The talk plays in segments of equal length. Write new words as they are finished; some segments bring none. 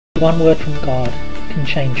one word from God can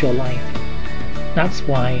change your life. That's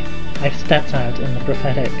why I've stepped out in the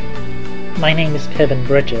prophetic. My name is Piven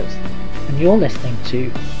Bridges, and you're listening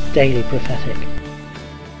to Daily Prophetic.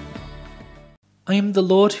 I am the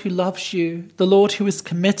Lord who loves you, the Lord who is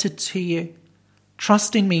committed to you.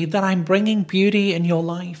 Trust in me that I'm bringing beauty in your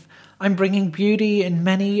life. I'm bringing beauty in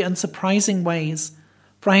many and surprising ways.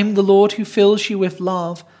 For I am the Lord who fills you with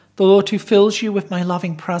love, the Lord who fills you with my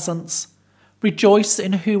loving presence. Rejoice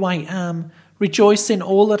in who I am. Rejoice in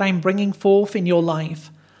all that I'm bringing forth in your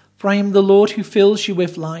life. For I am the Lord who fills you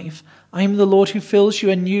with life. I am the Lord who fills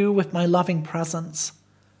you anew with my loving presence.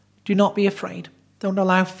 Do not be afraid. Don't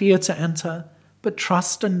allow fear to enter, but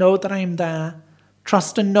trust and know that I am there.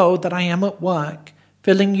 Trust and know that I am at work,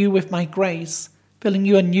 filling you with my grace, filling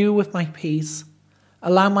you anew with my peace.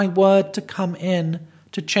 Allow my word to come in,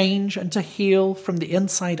 to change and to heal from the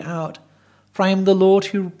inside out. For I am the Lord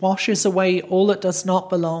who washes away all that does not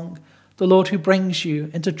belong, the Lord who brings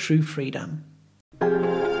you into true freedom.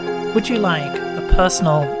 Would you like a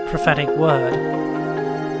personal prophetic word?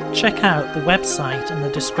 Check out the website in the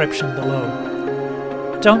description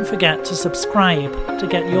below. Don't forget to subscribe to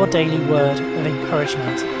get your daily word of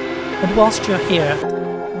encouragement. And whilst you're here,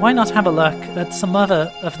 why not have a look at some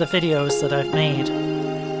other of the videos that I've made?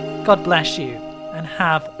 God bless you and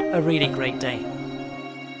have a really great day.